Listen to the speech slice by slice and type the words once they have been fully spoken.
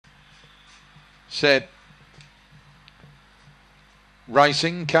set.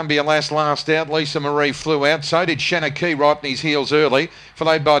 Racing, Cumbia last out. Lisa Marie flew out. So did Shanakey right in his heels early.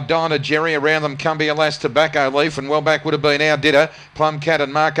 Followed by Dinah Jerry. Around them, Cumbia Lass, Tobacco Leaf. And well back would have been Our Didder, Plum Cat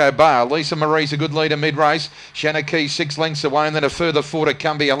and Marco Bale. Lisa Marie's a good leader mid-race. Shanakey 6 lengths away. And then a further 4 to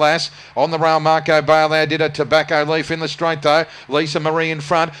Cumbia Lass. On the rail, Marco Bale, Our Didder, Tobacco Leaf in the straight though. Lisa Marie in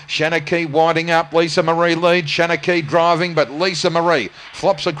front. Shanakey winding up. Lisa Marie leads. Shanakey driving, but Lisa Marie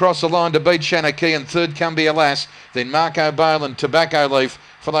flops across the line to beat Shanakey. And third, Cumbia Lass. Then Marco Bale and Tobacco Leaf,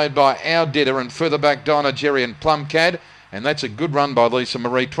 followed by Our Didder and further back Dinah Jerry and Plum Cad. And that's a good run by Lisa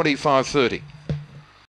Marie, 25.30.